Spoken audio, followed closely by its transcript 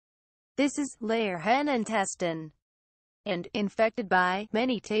This is layer hen intestine, and infected by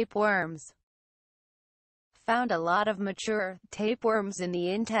many tapeworms. Found a lot of mature tapeworms in the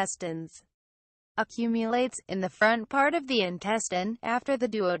intestines. Accumulates in the front part of the intestine, after the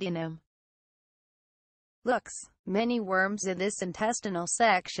duodenum. Looks, many worms in this intestinal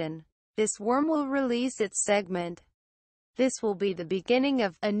section. This worm will release its segment. This will be the beginning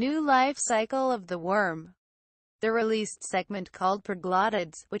of a new life cycle of the worm. The released segment called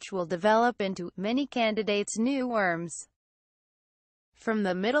proglottids, which will develop into many candidates new worms. From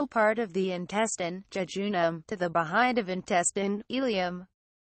the middle part of the intestine, jejunum, to the behind of intestine, ileum,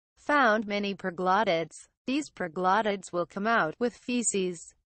 found many proglottids. These proglottids will come out with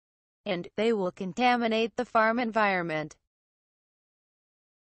feces, and they will contaminate the farm environment.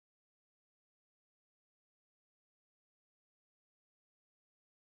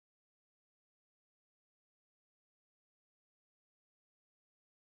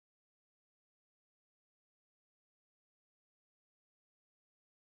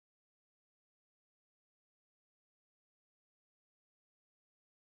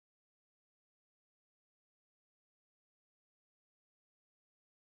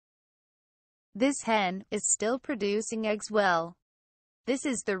 This hen is still producing eggs well. This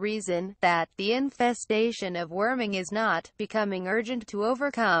is the reason that the infestation of worming is not becoming urgent to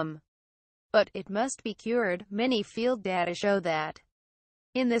overcome, but it must be cured. Many field data show that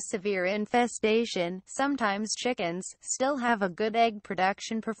in this severe infestation, sometimes chickens still have a good egg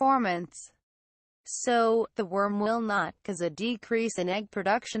production performance. So, the worm will not cause a decrease in egg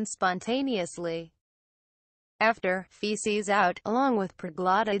production spontaneously. After feces out, along with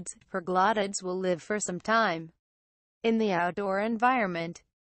proglottids, proglottids will live for some time in the outdoor environment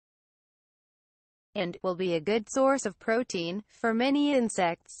and will be a good source of protein for many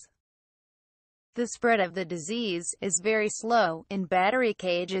insects. The spread of the disease is very slow in battery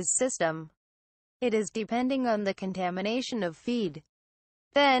cages system. It is depending on the contamination of feed.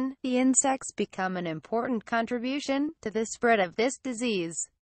 Then, the insects become an important contribution to the spread of this disease.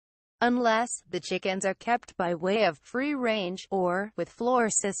 Unless the chickens are kept by way of free range, or with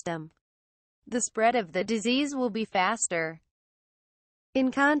floor system, the spread of the disease will be faster. In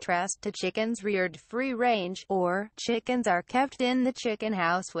contrast to chickens reared free range, or chickens are kept in the chicken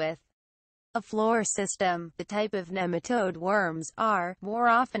house with a floor system, the type of nematode worms are more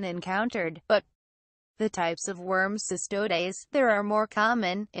often encountered, but the types of worms cystodes, there are more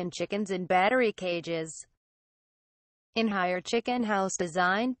common in chickens in battery cages. In higher chicken house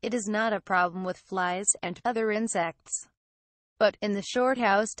design, it is not a problem with flies and other insects. But in the short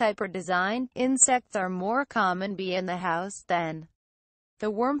house type or design, insects are more common in the house, then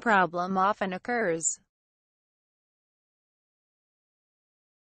the worm problem often occurs.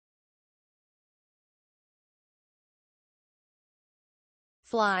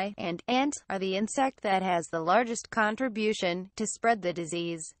 Fly and ant are the insect that has the largest contribution to spread the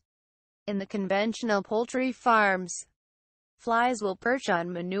disease. In the conventional poultry farms, flies will perch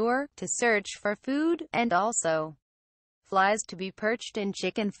on manure to search for food, and also flies to be perched in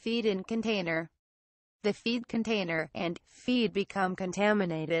chicken feed in container. The feed container and feed become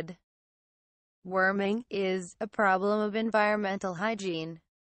contaminated. Worming is a problem of environmental hygiene.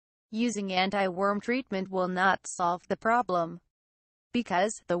 Using anti-worm treatment will not solve the problem,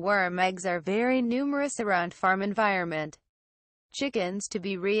 because the worm eggs are very numerous around farm environment. Chickens to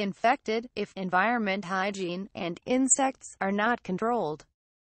be reinfected, if environment hygiene and insects are not controlled.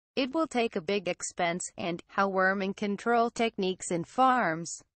 It will take a big expense, and how worming control techniques in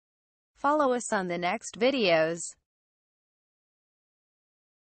farms. Follow us on the next videos.